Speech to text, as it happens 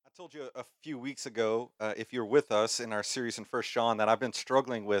told you a few weeks ago, if you're with us in our series in First John, that I've been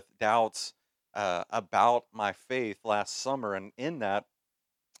struggling with doubts about my faith last summer, and in that,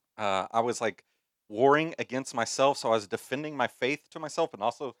 I was like warring against myself. So I was defending my faith to myself, and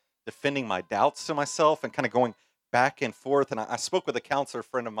also defending my doubts to myself, and kind of going back and forth. And I spoke with a counselor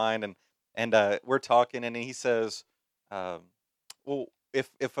friend of mine, and we're talking, and he says, um, "Well, if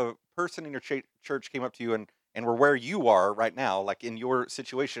a person in your church came up to you and were where you are right now, like in your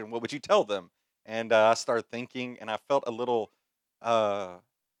situation, what would you tell them?" And I started thinking, and I felt a little uh,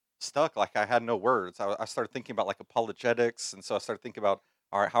 stuck, like I had no words. I started thinking about like apologetics, and so I started thinking about,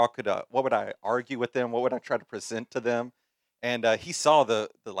 all right, how could what would I argue with them? What would I try to present to them? And he saw the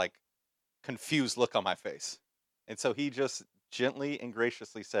like confused look on my face, and so he just gently and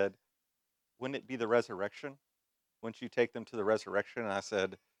graciously said, "Wouldn't it be the resurrection? Wouldn't you take them to the resurrection?" And I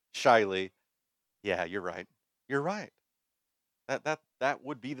said shyly, "Yeah, you're right. You're right. That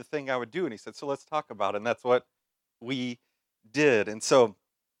would be the thing I would do." And he said, "So let's talk about it." And that's what we did. And so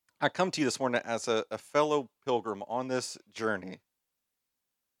I come to you this morning as a fellow pilgrim on this journey.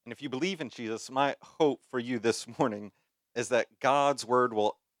 And if you believe in Jesus, my hope for you this morning is that God's word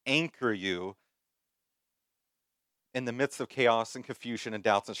will anchor you in the midst of chaos and confusion and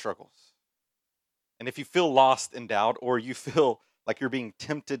doubts and struggles. And if you feel lost in doubt, or you feel like you're being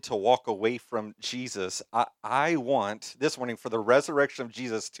tempted to walk away from Jesus, I want this morning for the resurrection of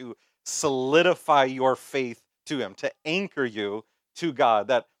Jesus to solidify your faith to him, to anchor you to God,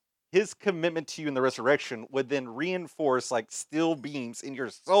 that his commitment to you in the resurrection would then reinforce, like steel beams in your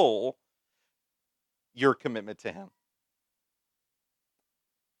soul, your commitment to him.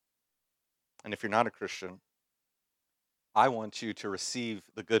 And if you're not a Christian, I want you to receive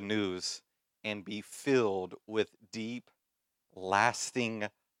the good news and be filled with deep, lasting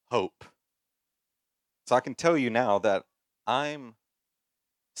hope. So I can tell you now that I'm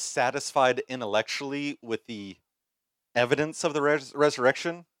satisfied intellectually with the evidence of the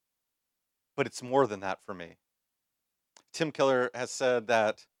resurrection, but it's more than that for me. Tim Keller has said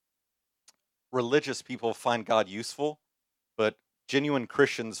that religious people find God useful, but genuine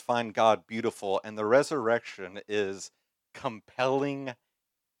Christians find God beautiful, and the resurrection is compelling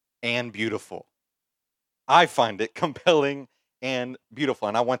and beautiful. I find it compelling and beautiful,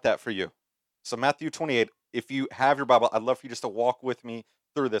 and I want that for you. So, Matthew 28, if you have your Bible, I'd love for you just to walk with me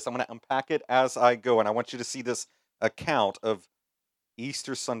through this. I'm going to unpack it as I go, and I want you to see this account of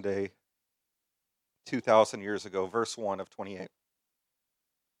Easter Sunday 2,000 years ago, verse 1 of 28.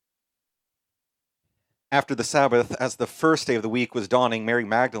 After the Sabbath, as the first day of the week was dawning, Mary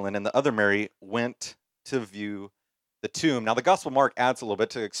Magdalene and the other Mary went to view the tomb. Now, the Gospel Mark adds a little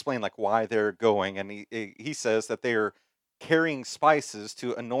bit to explain like why they're going, and he says that they're carrying spices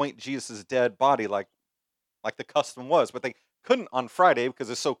to anoint Jesus' dead body, like the custom was, but they couldn't on Friday because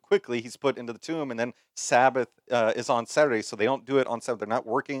it's so quickly he's put into the tomb, and then Sabbath is on Saturday, so they don't do it on Sabbath. They're not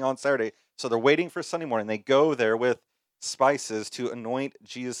working on Saturday, so they're waiting for Sunday morning. They go there with spices to anoint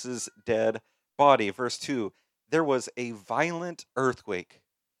Jesus' dead body. Verse 2, there was a violent earthquake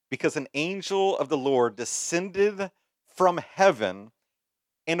because an angel of the Lord descended from heaven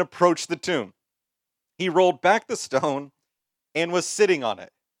and approached the tomb. He rolled back the stone and was sitting on it.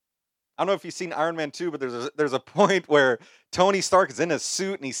 I don't know if you've seen Iron Man 2, but there's a point where Tony Stark is in his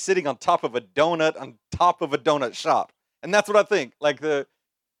suit and he's sitting on top of a donut on top of a donut shop. And that's what I think.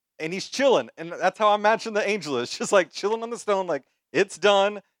 And he's chilling. And that's how I imagine the angel is. Just like chilling on the stone, like, it's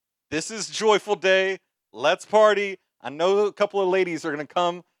done. This is joyful day. Let's party. I know a couple of ladies are gonna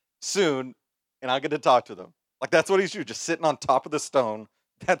come soon, and I get to talk to them. Like that's what he's doing, just sitting on top of the stone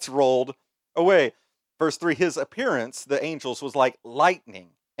that's rolled away. Verse 3, his appearance, the angels, was like lightning,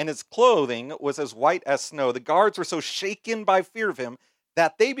 and his clothing was as white as snow. The guards were so shaken by fear of him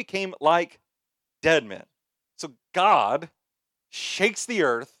that they became like dead men. So God shakes the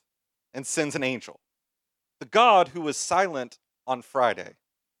earth and sends an angel. The God who was silent on Friday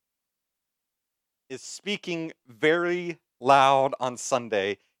is speaking very loud on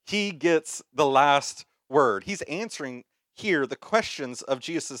Sunday. He gets the last word. He's answering here the questions of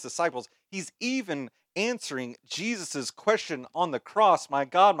Jesus' disciples. He's even answering Jesus' question on the cross, my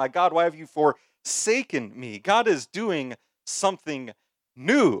God, why have you forsaken me?" God is doing something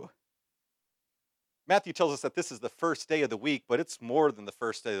new. Matthew tells us that this is the first day of the week, but it's more than the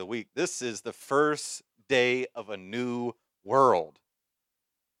first day of the week. This is the first day of a new world.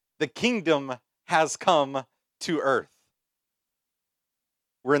 The kingdom has come to earth.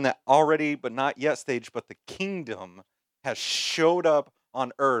 We're in that already but not yet stage, but the kingdom has showed up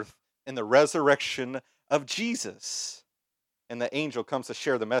on earth in the resurrection of Jesus. And the angel comes to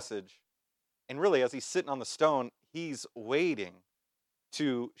share the message. And really, as he's sitting on the stone, he's waiting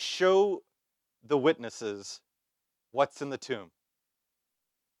to show the witnesses what's in the tomb.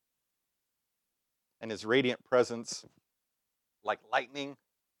 And his radiant presence, like lightning,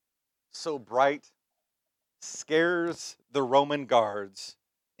 so bright, scares the Roman guards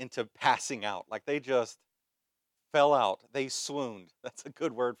into passing out. Like they just fell out. They swooned. That's a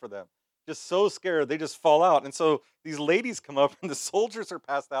good word for them. Just so scared, they just fall out. And so these ladies come up, and the soldiers are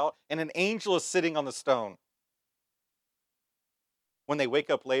passed out, and an angel is sitting on the stone. When they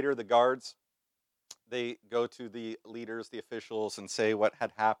wake up later, the guards, they go to the leaders, the officials, and say what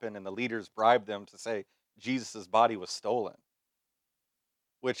had happened, and the leaders bribe them to say Jesus' body was stolen,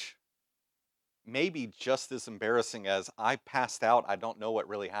 which may be just as embarrassing as I passed out, I don't know what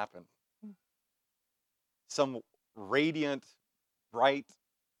really happened. Some radiant, bright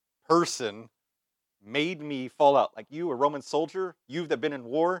person made me fall out. Like you, a Roman soldier, you that been in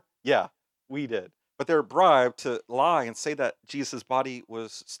war, yeah, we did. But they're bribed to lie and say that Jesus' body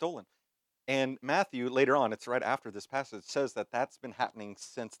was stolen. And Matthew, later on, it's right after this passage, says that that's been happening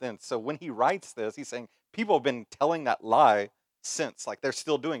since then. So when he writes this, he's saying people have been telling that lie since, like they're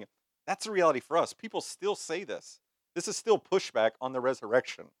still doing it. That's a reality for us. People still say this. This is still pushback on the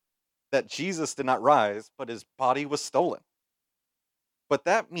resurrection, that Jesus did not rise, but his body was stolen. But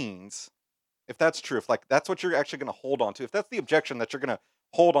that means, if that's true, if like that's what you're actually going to hold on to, if that's the objection that you're going to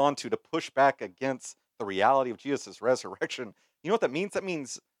hold on to push back against the reality of Jesus' resurrection, you know what that means? That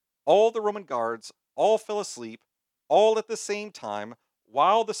means all the Roman guards all fell asleep, all at the same time,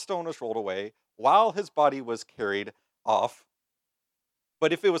 while the stone was rolled away, while his body was carried off.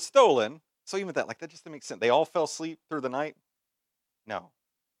 But if it was stolen, so even that, like that just doesn't make sense. They all fell asleep through the night? No.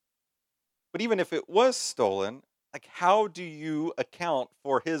 But even if it was stolen, like how do you account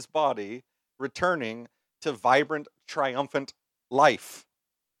for his body returning to vibrant, triumphant life?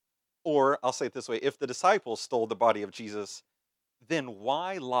 Or I'll say it this way, if the disciples stole the body of Jesus, then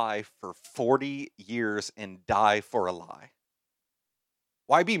why lie for 40 years and die for a lie?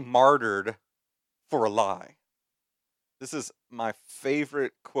 Why be martyred for a lie? This is my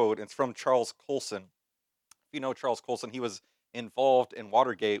favorite quote. It's from Charles Colson. If you know Charles Colson, he was involved in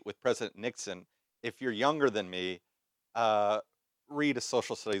Watergate with President Nixon. If you're younger than me, read a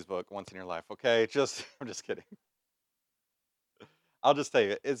social studies book once in your life, okay? I'm just kidding. I'll just tell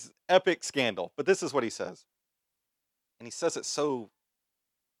you, it's epic scandal. But this is what he says. And he says it so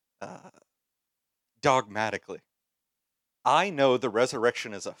uh, dogmatically. I know the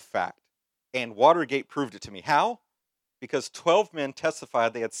resurrection is a fact, and Watergate proved it to me. How? Because 12 men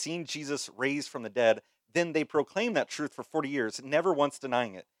testified they had seen Jesus raised from the dead. Then they proclaimed that truth for 40 years, never once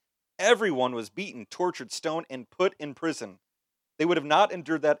denying it. Everyone was beaten, tortured, stoned, and put in prison. They would have not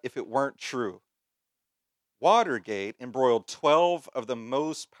endured that if it weren't true. Watergate embroiled 12 of the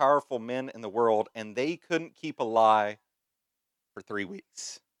most powerful men in the world, and they couldn't keep a lie for 3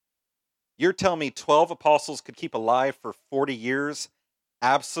 weeks. You're telling me 12 apostles could keep a lie for 40 years?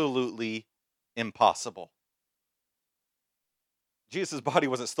 Absolutely impossible. Jesus' body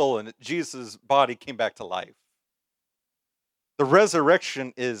wasn't stolen. Jesus' body came back to life. The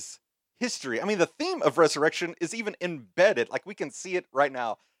resurrection is history. I mean, the theme of resurrection is even embedded. Like we can see it right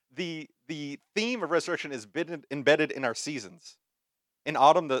now. The theme of resurrection is embedded in our seasons. In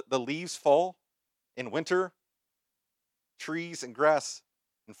autumn, the leaves fall. In winter, trees and grass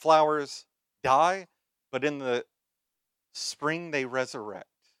and flowers die. But in the spring, they resurrect.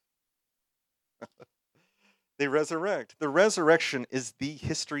 They resurrect. The resurrection is the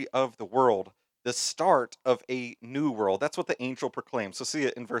history of the world, the start of a new world. That's what the angel proclaims. So see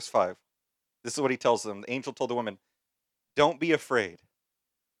it in verse 5. This is what he tells them. The angel told the women, don't be afraid,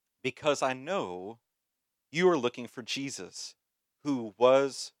 because I know you are looking for Jesus, who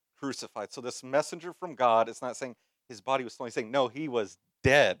was crucified. So this messenger from God is not saying his body was stolen. He's saying, no, he was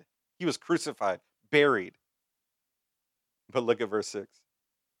dead. He was crucified, buried. But look at verse 6.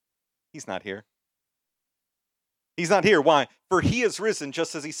 He's not here. He's not here. Why? For he is risen,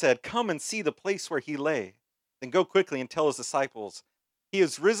 just as he said. Come and see the place where he lay. Then go quickly and tell his disciples, he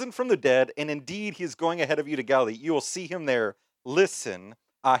is risen from the dead, and indeed he is going ahead of you to Galilee. You will see him there. Listen,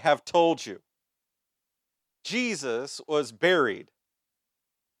 I have told you. Jesus was buried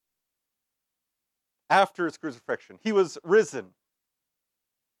after his crucifixion. He was risen.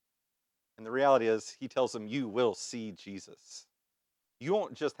 And the reality is, he tells them, you will see Jesus. You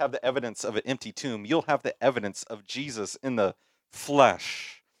won't just have the evidence of an empty tomb. You'll have the evidence of Jesus in the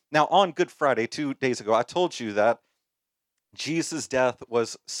flesh. Now, on Good Friday, 2 days ago, I told you that Jesus' death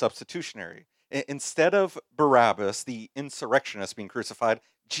was substitutionary. Instead of Barabbas, the insurrectionist, being crucified,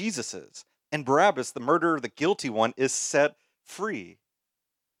 Jesus is. And Barabbas, the murderer, the guilty one, is set free.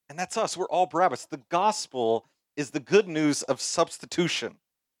 And that's us. We're all Barabbas. The gospel is the good news of substitution.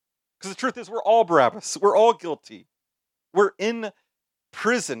 Because the truth is, we're all Barabbas. We're all guilty. We're in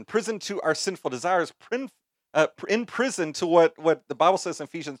prison to our sinful desires, in prison to what the Bible says in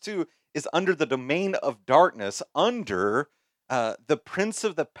Ephesians 2 is under the domain of darkness, under the prince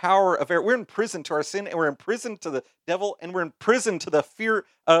of the power of air. We're in prison to our sin, and we're in prison to the devil, and we're in prison to the fear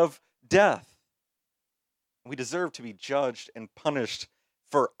of death. We deserve to be judged and punished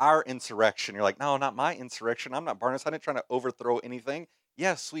for our insurrection. You're like, no, not my insurrection. I'm not Barnabas. I didn't try to overthrow anything.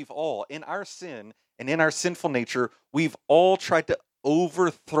 Yes, we've all, in our sin and in our sinful nature, we've all tried to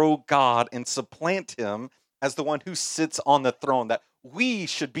overthrow God and supplant him as the one who sits on the throne, that we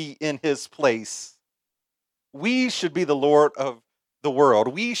should be in his place. We should be the Lord of the world.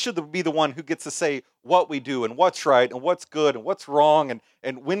 We should be the one who gets to say what we do and what's right and what's good and what's wrong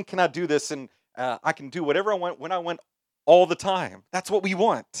and when can I do this, and I can do whatever I want when I want all the time. That's what we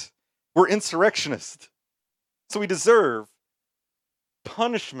want. We're insurrectionists. So we deserve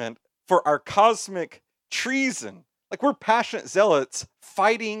punishment for our cosmic treason. Like, we're passionate zealots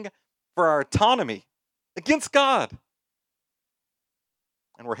fighting for our autonomy against God.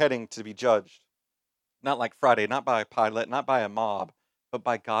 And we're heading to be judged. Not like Friday, not by Pilate, not by a mob, but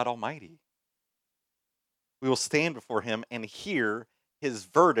by God Almighty. We will stand before him and hear his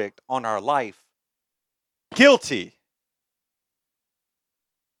verdict on our life. Guilty.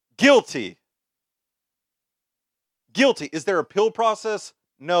 Guilty. Guilty. Is there an appeal process?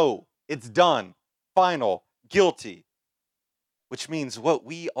 No. It's done. Final. Guilty. Which means what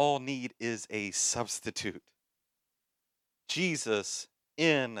we all need is a substitute. Jesus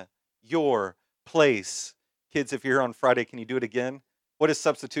in your place. Kids, if you're here on Friday, can you do it again? What is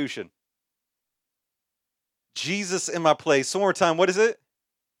substitution? Jesus in my place. One more time. What is it?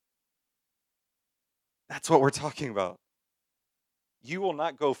 That's what we're talking about. You will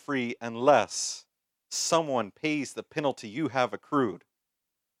not go free unless someone pays the penalty you have accrued.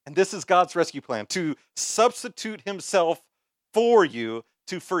 And this is God's rescue plan, to substitute himself for you,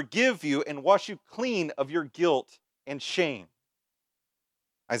 to forgive you and wash you clean of your guilt and shame.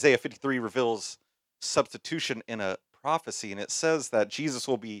 Isaiah 53 reveals substitution in a prophecy, and it says that Jesus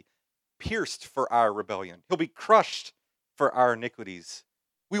will be pierced for our rebellion. He'll be crushed for our iniquities.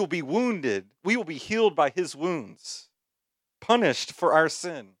 We will be wounded. We will be healed by his wounds, punished for our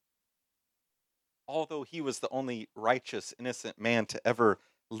sin. Although he was the only righteous, innocent man to ever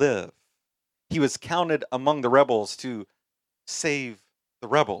live, he was counted among the rebels to save the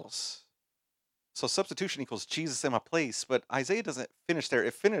rebels. So substitution equals Jesus in my place, but Isaiah doesn't finish there.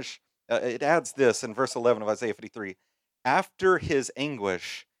 It adds this in verse 11 of Isaiah 53. After his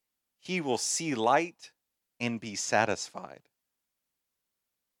anguish, he will see light and be satisfied.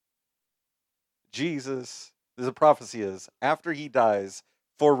 Jesus, the prophecy is, after he dies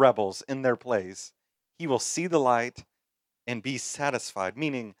for rebels in their place, he will see the light and be satisfied,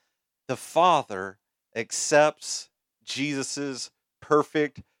 meaning the Father accepts Jesus's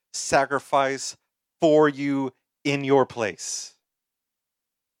perfect sacrifice for you in your place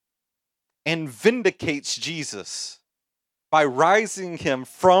and vindicates Jesus by rising him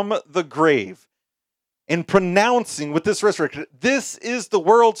from the grave and pronouncing with this resurrection, this is the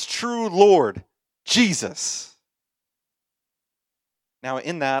world's true Lord, Jesus. Now,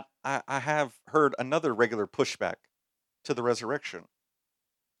 in that, I have heard another regular pushback to the resurrection.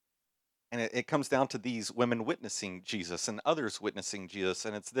 And it comes down to these women witnessing Jesus and others witnessing Jesus.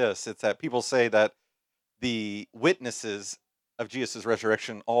 And it's that people say that the witnesses of Jesus'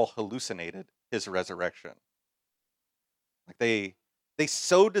 resurrection all hallucinated his resurrection. Like they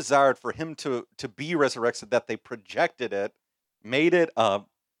so desired for him to be resurrected that they projected it, made it up,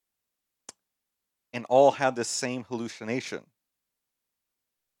 and all had this same hallucination.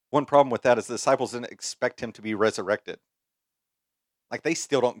 One problem with that is the disciples didn't expect him to be resurrected. Like, they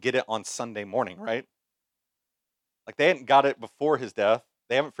still don't get it on Sunday morning, right? Like, they hadn't got it before his death.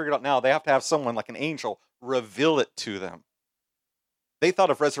 They haven't figured out now. They have to have someone like an angel reveal it to them. They thought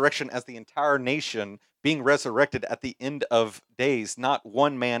of resurrection as the entire nation being resurrected at the end of days, not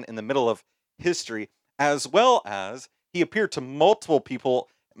one man in the middle of history, as well as he appeared to multiple people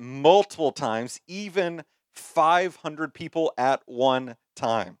multiple times, even 500 people at one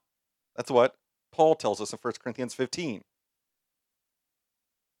time. That's what Paul tells us in 1 Corinthians 15.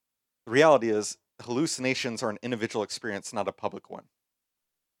 The reality is, hallucinations are an individual experience, not a public one.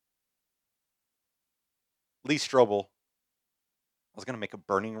 Lee Strobel, I was going to make a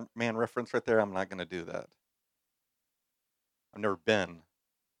Burning Man reference right there. I'm not going to do that. I've never been,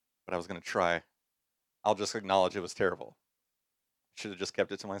 but I was going to try. I'll just acknowledge it was terrible. Should have just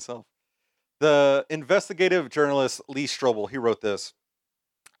kept it to myself. The investigative journalist Lee Strobel, he wrote this.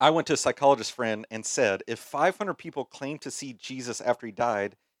 I went to a psychologist friend and said if 500 people claimed to see Jesus after he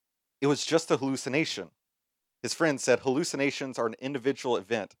died, it was just a hallucination. His friend said hallucinations are an individual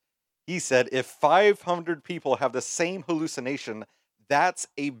event. He said if 500 people have the same hallucination, that's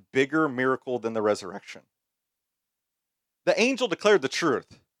a bigger miracle than the resurrection. The angel declared the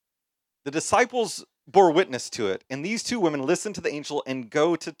truth. The disciples bore witness to it, and these two women listen to the angel and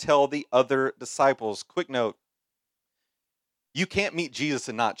go to tell the other disciples. Quick note, you can't meet Jesus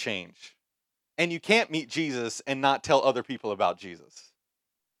and not change. And you can't meet Jesus and not tell other people about Jesus.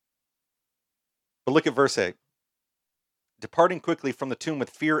 But look at verse 8. Departing quickly from the tomb with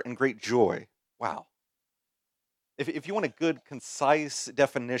fear and great joy. Wow. If you want a good, concise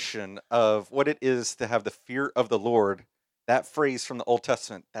definition of what it is to have the fear of the Lord, that phrase from the Old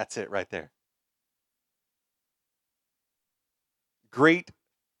Testament, that's it right there.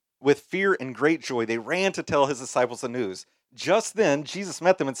 With fear and great joy, they ran to tell his disciples the news. Just then, Jesus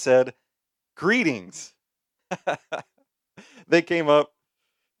met them and said, "Greetings." They came up,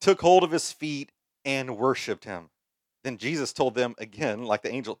 took hold of his feet, and worshiped him. Then Jesus told them again, like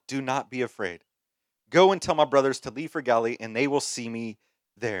the angel, "Do not be afraid. Go and tell my brothers to leave for Galilee, and they will see me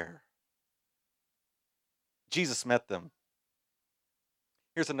there." Jesus met them.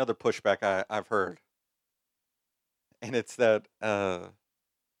 Here's another pushback I've heard. And it's that,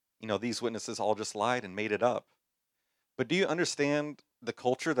 these witnesses all just lied and made it up. But do you understand the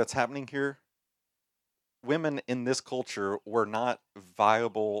culture that's happening here? Women in this culture were not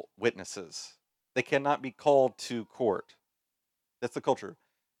viable witnesses. They cannot be called to court. That's the culture.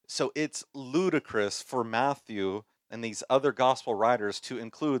 So it's ludicrous for Matthew and these other gospel writers to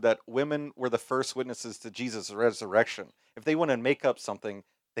include that women were the first witnesses to Jesus' resurrection. If they want to make up something,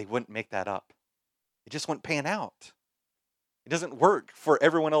 they wouldn't make that up. It just wouldn't pan out. It doesn't work for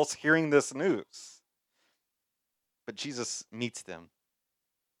everyone else hearing this news. But Jesus meets them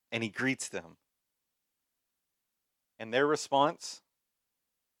and he greets them. And their response,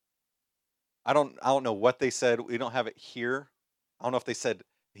 I don't know what they said. We don't have it here. I don't know if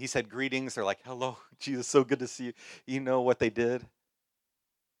he said greetings. They're like, "Hello, Jesus, so good to see you." You know what they did?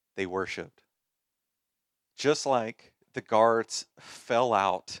 They worshiped. Just like the guards fell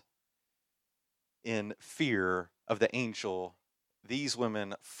out in fear of the angel, these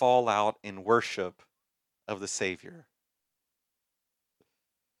women fall out in worship of the Savior.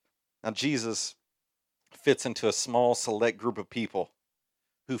 Now, Jesus fits into a small, select group of people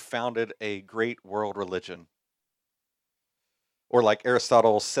who founded a great world religion. Or like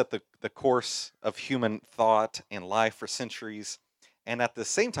Aristotle, set the course of human thought and life for centuries. And at the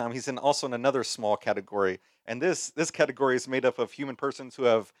same time, he's also in another small category. And this category is made up of human persons who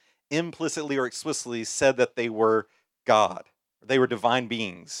have implicitly or explicitly said that they were God. They were divine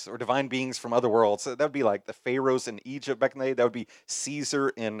beings, or divine beings from other worlds. So that would be like the pharaohs in Egypt back in the day. That would be Caesar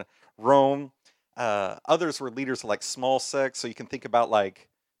in Rome. Others were leaders of like small sects. So you can think about like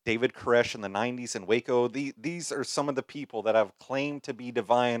David Koresh in the 90s in Waco. These are some of the people that have claimed to be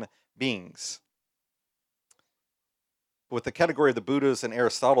divine beings. With the category of the Buddhas and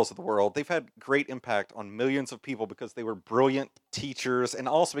Aristotles of the world, they've had great impact on millions of people because they were brilliant teachers, and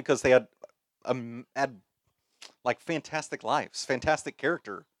also because they had like fantastic lives, fantastic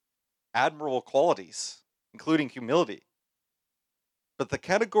character, admirable qualities, including humility. But the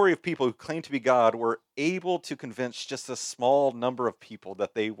category of people who claim to be God were able to convince just a small number of people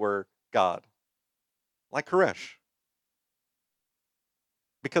that they were God, like Koresh.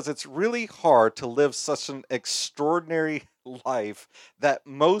 Because it's really hard to live such an extraordinary life that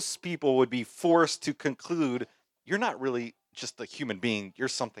most people would be forced to conclude you're not really just a human being, you're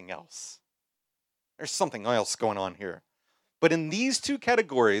something else. There's something else going on here. But in these two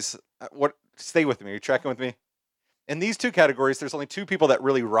categories, stay with me, are you tracking with me? In these two categories, there's only two people that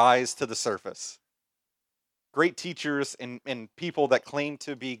really rise to the surface. Great teachers and people that claim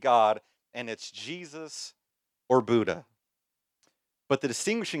to be God, and it's Jesus or Buddha. But the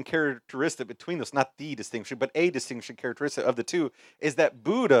distinguishing characteristic between those, not the distinguishing, but a distinguishing characteristic of the two, is that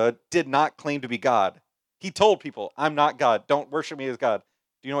Buddha did not claim to be God. He told people, "I'm not God. Don't worship me as God."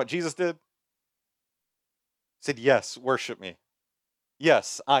 Do you know what Jesus did? He said, "Yes, worship me.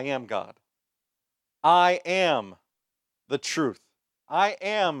 Yes, I am God. I am the truth. I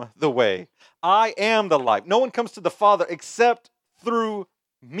am the way. I am the life. No one comes to the Father except through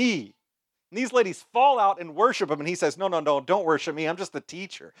me." And these ladies fall out and worship him, and he says, no, don't worship me. I'm just the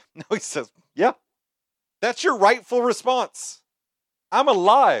teacher. No, he says, yeah, that's your rightful response. I'm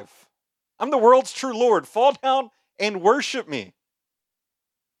alive. I'm the world's true Lord. Fall down and worship me.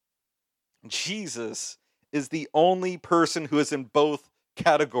 Jesus is the only person who is in both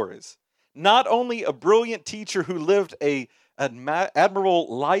categories. Not only a brilliant teacher who lived an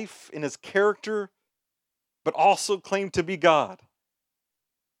admirable life in his character, but also claimed to be God.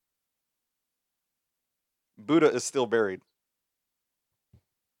 Buddha is still buried.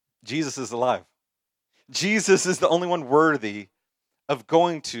 Jesus is alive. Jesus is the only one worthy of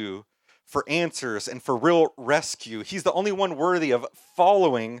going to for answers and for real rescue. He's the only one worthy of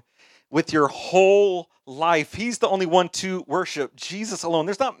following with your whole life. He's the only one to worship. Jesus alone.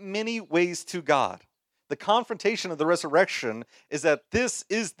 There's not many ways to God. The confrontation of the resurrection is that this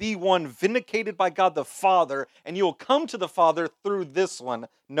is the one vindicated by God the Father, and you will come to the Father through this one,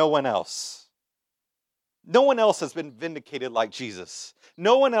 no one else. No one else has been vindicated like Jesus.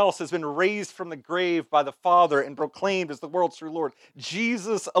 No one else has been raised from the grave by the Father and proclaimed as the world's true Lord.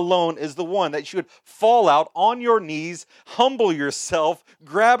 Jesus alone is the one that you should fall out on your knees, humble yourself,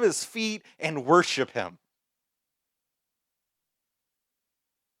 grab his feet, and worship him.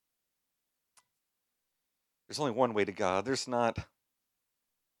 There's only one way to God. There's not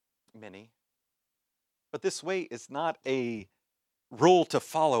many. But this way is not a rule to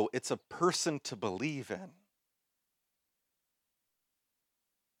follow, it's a person to believe in.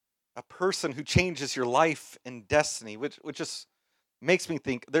 A person who changes your life and destiny, which just makes me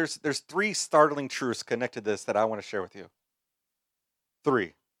think there's three startling truths connected to this that I want to share with you.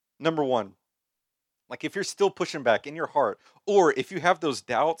 Three. Number one, like if you're still pushing back in your heart, or if you have those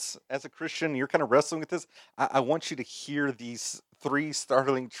doubts as a Christian, you're kind of wrestling with this, I want you to hear these three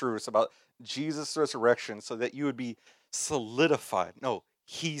startling truths about Jesus' resurrection so that you would be solidified. No,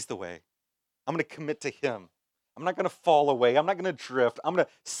 he's the way. I'm going to commit to him. I'm not going to fall away. I'm not going to drift. I'm going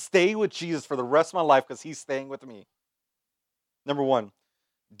to stay with Jesus for the rest of my life because he's staying with me. Number one,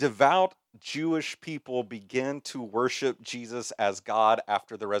 devout Jewish people begin to worship Jesus as God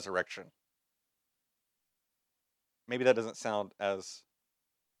after the resurrection. Maybe that doesn't sound as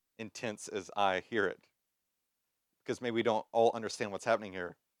intense as I hear it, because maybe we don't all understand what's happening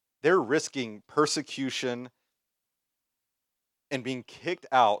here. They're risking persecution and being kicked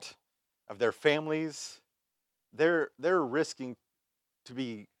out of their families. They're risking to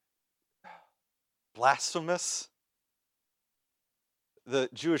be blasphemous. The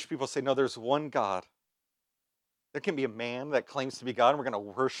Jewish people say, no, there's one God. There can be a man that claims to be God, and we're going to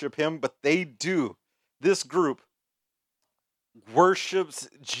worship him, but they do. This group worships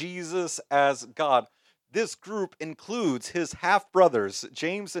Jesus as God. This group includes his half-brothers,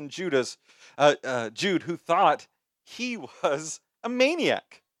 James and Jude, who thought he was a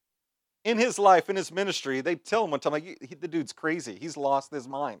maniac. In his life, in his ministry, they tell him one time, like, the dude's crazy. He's lost his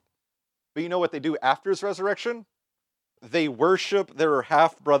mind. But you know what they do after his resurrection? They worship their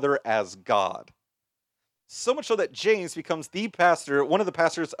half-brother as God. So much so that James becomes the pastor, one of the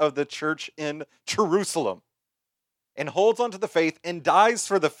pastors of the church in Jerusalem, and holds on to the faith and dies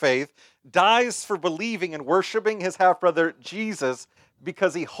for the faith, dies for believing and worshiping his half-brother Jesus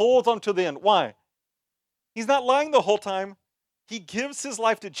because he holds on to the end. Why? He's not lying the whole time. He gives his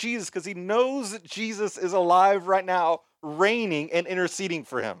life to Jesus because he knows that Jesus is alive right now, reigning and interceding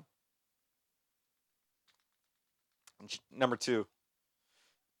for him. Number two,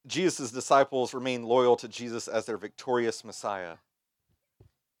 Jesus' disciples remain loyal to Jesus as their victorious Messiah. I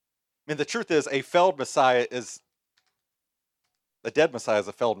mean, the truth is, a failed Messiah is a dead Messiah is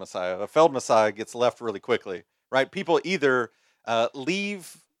a failed Messiah. A failed Messiah gets left really quickly, right? People either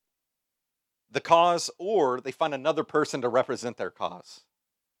leave the cause or they find another person to represent their cause.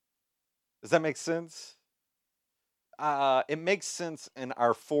 Does that make sense? It makes sense in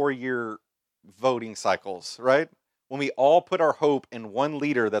our 4-year voting cycles, right? When we all put our hope in one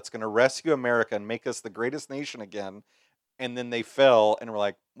leader that's going to rescue America and make us the greatest nation again, and then they fell, and we're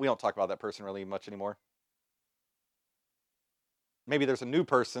like, we don't talk about that person really much anymore. Maybe there's a new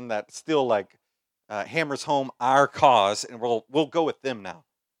person that still like hammers home our cause, and we'll go with them now.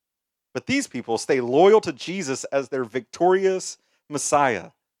 But these people stay loyal to Jesus as their victorious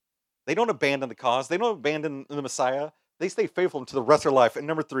Messiah. They don't abandon the cause. They don't abandon the Messiah. They stay faithful to the rest of their life. And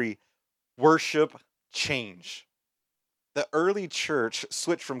number three, worship change. The early church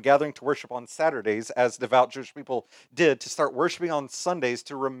switched from gathering to worship on Saturdays, as devout Jewish people did, to start worshiping on Sundays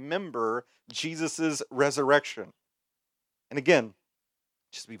to remember Jesus' resurrection. And again,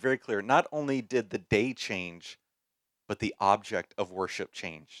 just to be very clear, not only did the day change, but the object of worship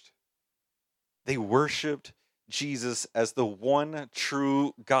changed. They worshiped Jesus as the one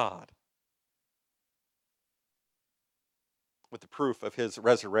true God, with the proof of his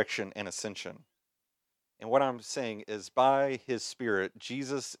resurrection and ascension. And what I'm saying is, by his Spirit,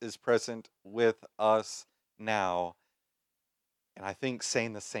 Jesus is present with us now. And I think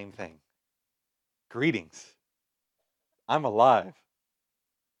saying the same thing. Greetings. I'm alive.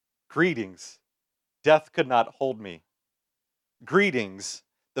 Greetings. Death could not hold me. Greetings.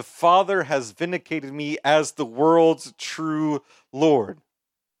 The Father has vindicated me as the world's true Lord.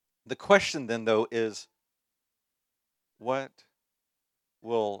 The question then, though, is what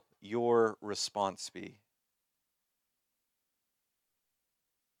will your response be?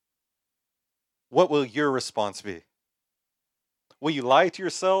 What will your response be? Will you lie to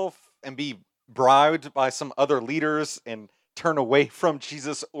yourself and be bribed by some other leaders and turn away from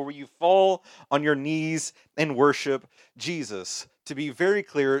Jesus? Or will you fall on your knees and worship Jesus? To be very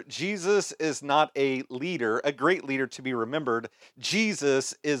clear, Jesus is not a leader, a great leader to be remembered.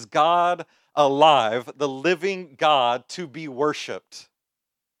 Jesus is God alive, the living God to be worshiped.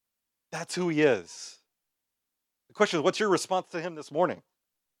 That's who he is. The question is, what's your response to him this morning?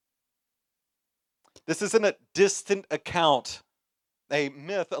 This isn't a distant account, a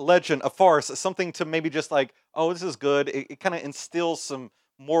myth, a legend, a farce, something to maybe just like, oh, this is good. It kind of instills some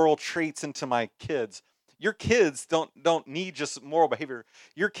moral traits into my kids. Your kids don't need just moral behavior.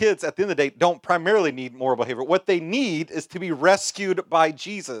 Your kids, at the end of the day, don't primarily need moral behavior. What they need is to be rescued by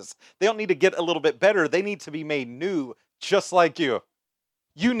Jesus. They don't need to get a little bit better. They need to be made new, just like you.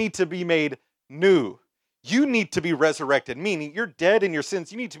 You need to be made new. You need to be resurrected, meaning you're dead in your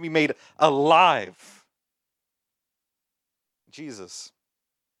sins. You need to be made alive. Jesus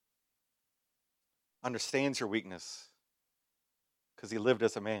understands your weakness because he lived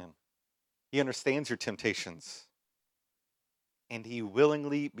as a man. He understands your temptations. And he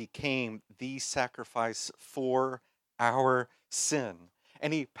willingly became the sacrifice for our sin.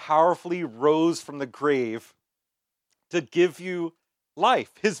 And he powerfully rose from the grave to give you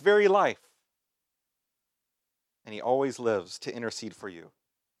life, his very life. And he always lives to intercede for you.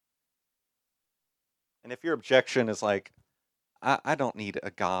 And if your objection is like, I don't need a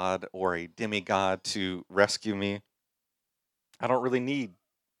god or a demigod to rescue me, I don't really need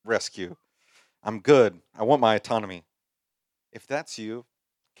rescue. I'm good. I want my autonomy. If that's you,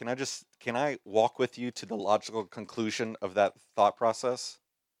 can I walk with you to the logical conclusion of that thought process?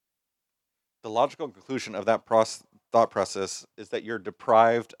 The logical conclusion of that thought process is that you're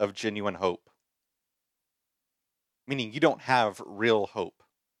deprived of genuine hope. Meaning you don't have real hope.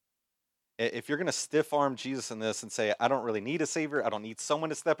 If you're going to stiff arm Jesus in this and say, I don't really need a savior, I don't need someone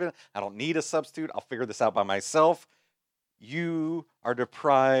to step in, I don't need a substitute, I'll figure this out by myself, you are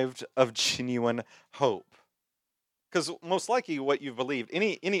deprived of genuine hope. Because most likely what you've believed,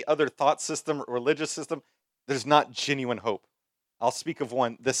 any other thought system, religious system, there's not genuine hope. I'll speak of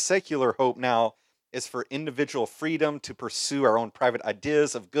one. The secular hope now is for individual freedom to pursue our own private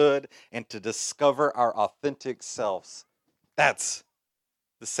ideas of good and to discover our authentic selves. That's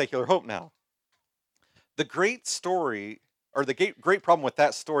the secular hope now. The great story, or the great problem with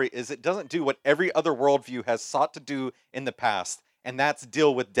that story is it doesn't do what every other worldview has sought to do in the past, and that's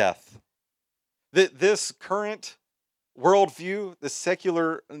deal with death. This current worldview, the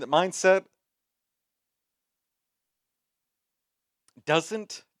secular mindset,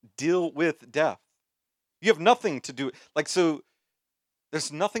 doesn't deal with death. You have nothing to do, so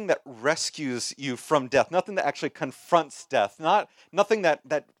there's nothing that rescues you from death, nothing that actually confronts death, nothing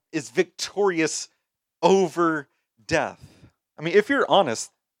that is victorious over death. I mean, if you're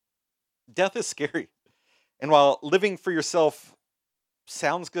honest, death is scary. And while living for yourself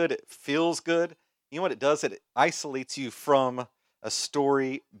sounds good, it feels good, you know what it does? It isolates you from a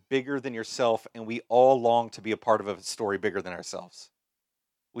story bigger than yourself, and we all long to be a part of a story bigger than ourselves.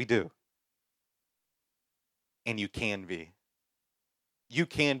 We do. And you can be. You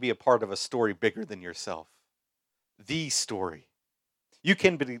can be a part of a story bigger than yourself. The story. You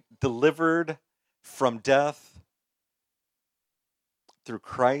can be delivered from death through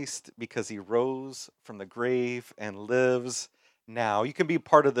Christ because he rose from the grave and lives now. You can be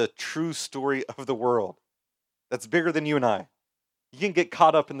part of the true story of the world that's bigger than you and I. You can get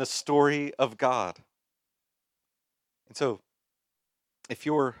caught up in the story of God. And so, if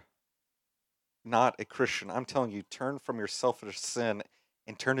you're not a Christian, I'm telling you, turn from your selfish sin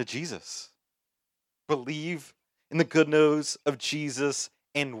and turn to Jesus. Believe in the good news of Jesus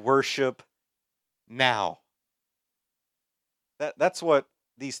and worship now. That's what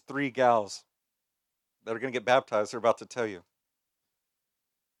these three gals that are going to get baptized are about to tell you.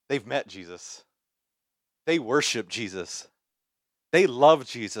 They've met Jesus. They worship Jesus. They love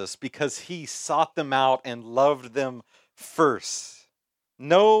Jesus because he sought them out and loved them first.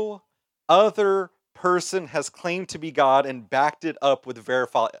 No other person has claimed to be God and backed it up with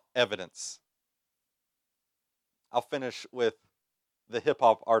verified evidence. I'll finish with the hip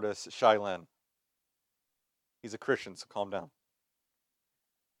hop artist Shai Linne. He's a Christian, so calm down.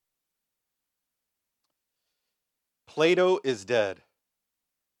 Plato is dead.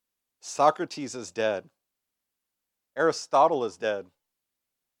 Socrates is dead. Aristotle is dead.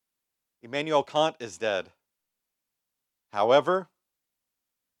 Immanuel Kant is dead. However,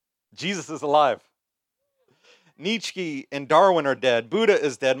 Jesus is alive. Nietzsche and Darwin are dead. Buddha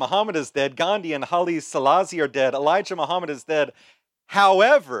is dead. Muhammad is dead. Gandhi and Haile Selassie are dead. Elijah Muhammad is dead.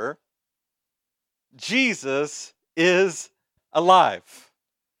 However, Jesus is alive.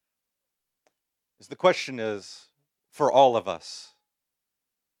 The question is, for all of us,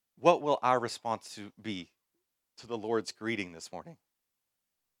 what will our response be to the Lord's greeting this morning?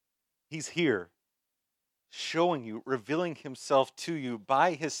 He's here, showing you, revealing himself to you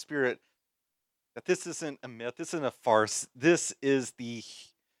by his Spirit, that this isn't a myth, this isn't a farce. This is the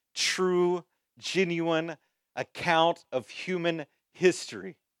true, genuine account of human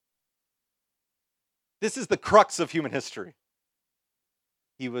history. This is the crux of human history.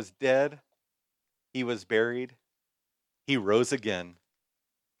 He was dead, he was buried, he rose again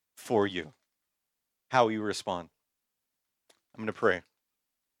for you. How you respond. I'm going to pray.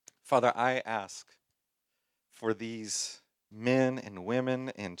 Father, I ask for these men and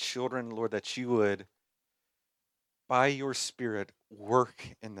women and children, Lord, that you would, by your Spirit,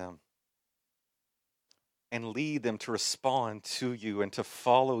 work in them and lead them to respond to you and to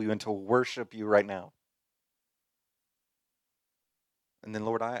follow you and to worship you right now. And then,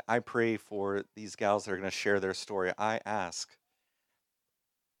 Lord, I pray for these gals that are going to share their story. I ask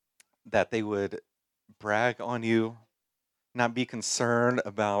that they would brag on you, not be concerned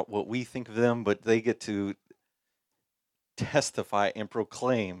about what we think of them, but they get to testify and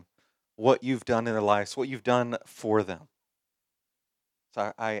proclaim what you've done in their lives, what you've done for them.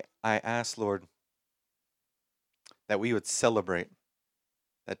 So I ask, Lord, that we would celebrate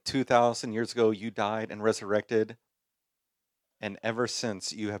that 2,000 years ago you died and resurrected, and ever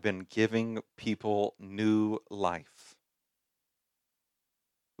since you have been giving people new life.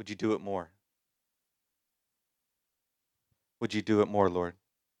 Would you do it more? Would you do it more, Lord?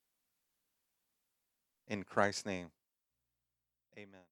 In Christ's name, amen.